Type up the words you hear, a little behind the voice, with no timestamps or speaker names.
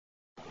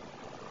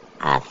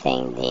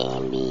think the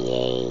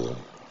NBA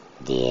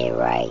did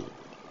right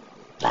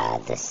by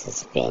the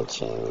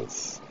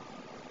suspensions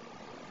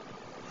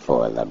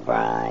for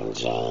LeBron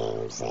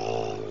James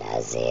and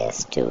Isaiah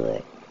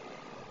Stewart.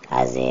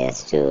 Isaiah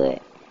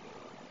Stewart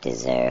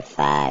deserved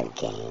 5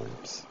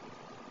 games.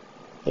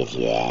 If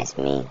you ask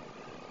me,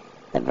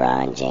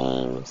 LeBron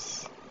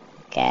James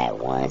got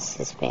 1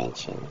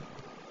 suspension,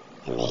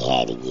 and they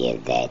had to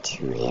give that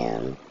to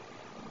him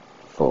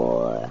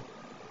for,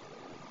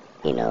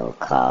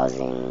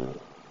 causing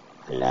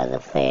another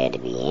player to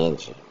be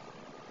injured,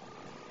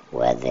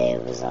 whether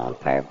it was on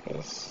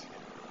purpose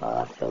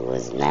or if it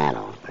was not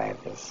on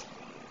purpose.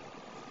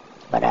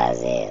 But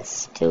Isaiah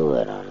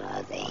Stewart, on the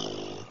other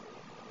hand,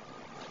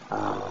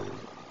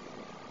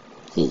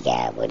 he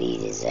got what he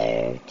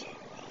deserved.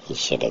 He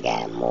should have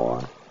got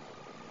more.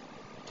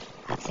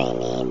 I think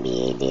the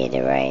NBA did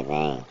the right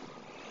thing.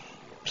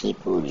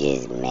 People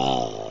just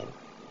mad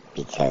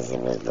because it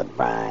was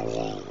LeBron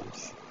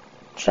James.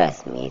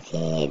 Trust me, if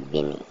it had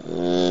been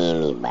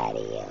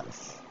anybody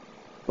else,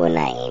 well,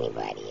 not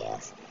anybody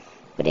else,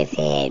 but if it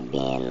had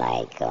been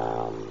like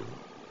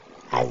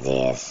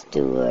Isaiah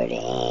Stewart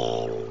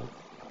and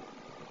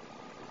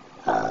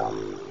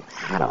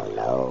I don't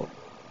know,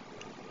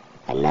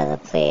 another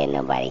player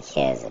nobody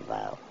cares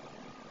about,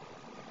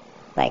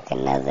 like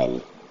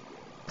another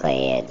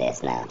player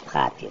that's not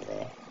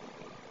popular,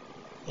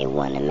 it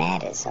wouldn't have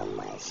mattered so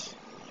much.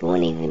 It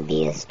wouldn't even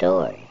be a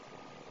story.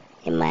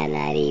 It might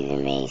not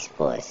even make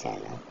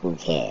SportsCenter. Who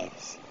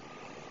cares?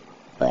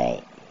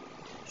 But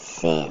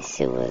since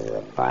it was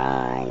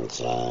LeBron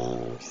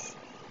James,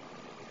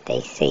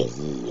 they say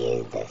he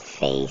is the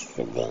face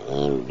of the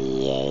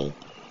NBA,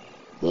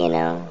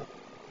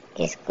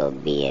 it's going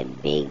to be a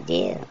big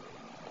deal.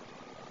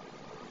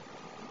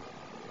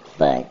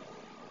 But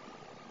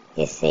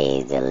it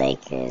saves the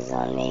Lakers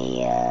on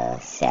the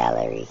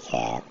salary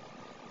cap.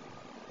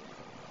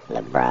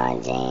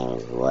 LeBron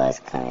James was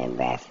coming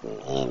back from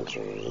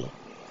injury,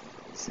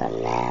 so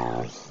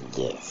now he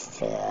gets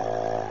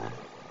to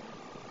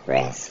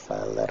rest for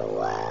a little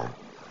while.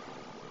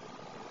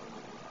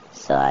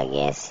 So I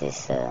guess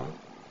it's a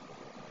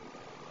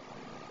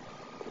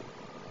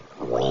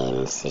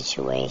win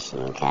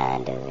situation,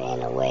 kind of,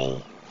 in a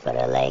way, for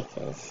the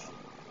Lakers.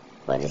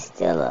 But it's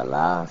still a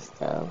loss,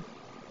 though,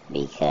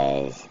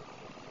 because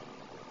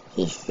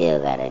he still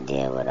got to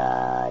deal with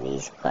all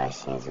these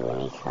questions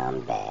when he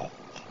come back.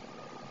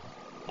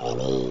 And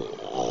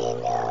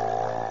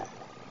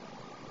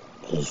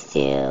he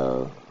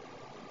still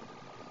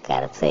got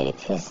to play the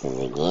Pistons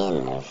again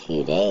in a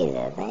few days,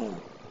 I think.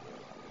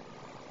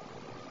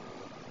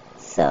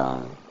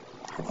 So,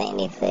 I think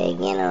they play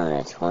again on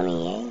the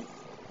 28th.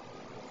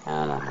 I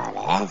don't know how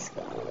that's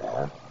going to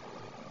go.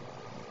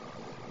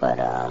 But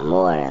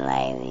more than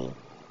likely,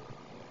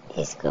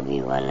 it's going to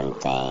be one of them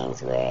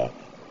things where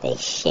they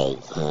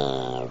shake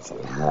hands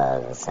and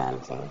hug or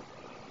something.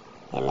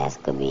 And that's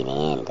going to be the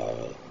end of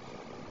it.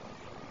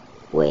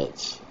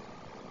 Which,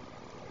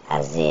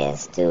 Isaiah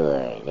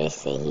Stewart, they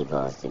say he's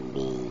supposed to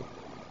be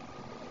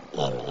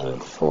an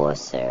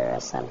enforcer or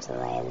something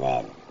like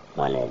that.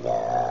 One of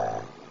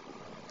the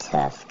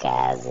tough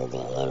guys of the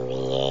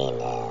NBA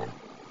now.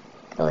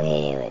 Go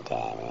ahead with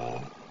that,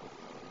 man.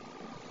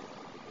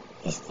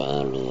 It's the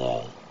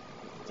NBA.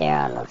 There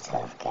are no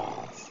tough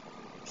guys.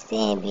 It's the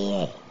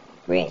NBA.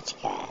 Rich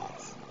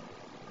guys.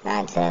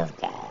 Not tough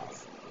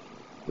guys.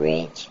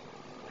 Rich,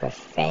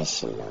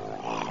 professional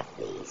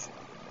athletes.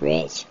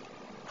 Rich,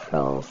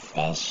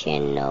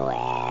 professional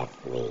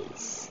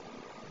athletes.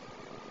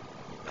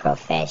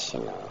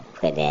 Professional.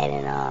 Put that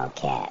in all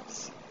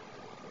caps.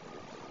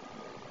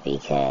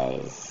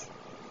 Because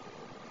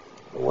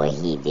what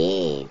he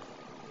did,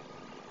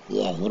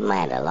 yeah, he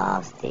might have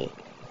lost it,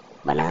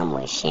 but I'm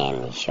with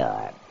Shannon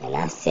Sharpe. And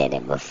I said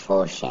it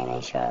before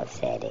Shannon Sharpe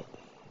said it.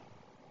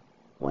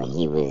 When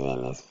he was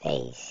in his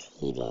face,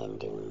 he didn't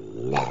do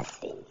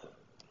nothing.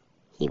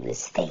 He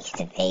was face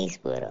to face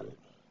with him.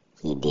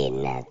 He did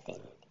nothing.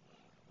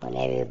 When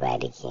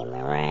everybody came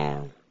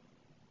around,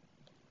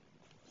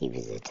 he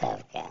was a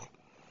tough guy.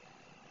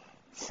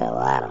 So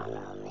I don't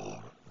know,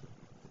 man.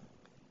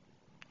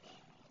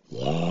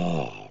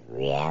 Yeah,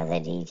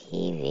 reality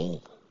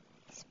TV.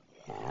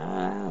 I don't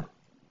know.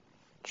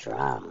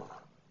 Drama.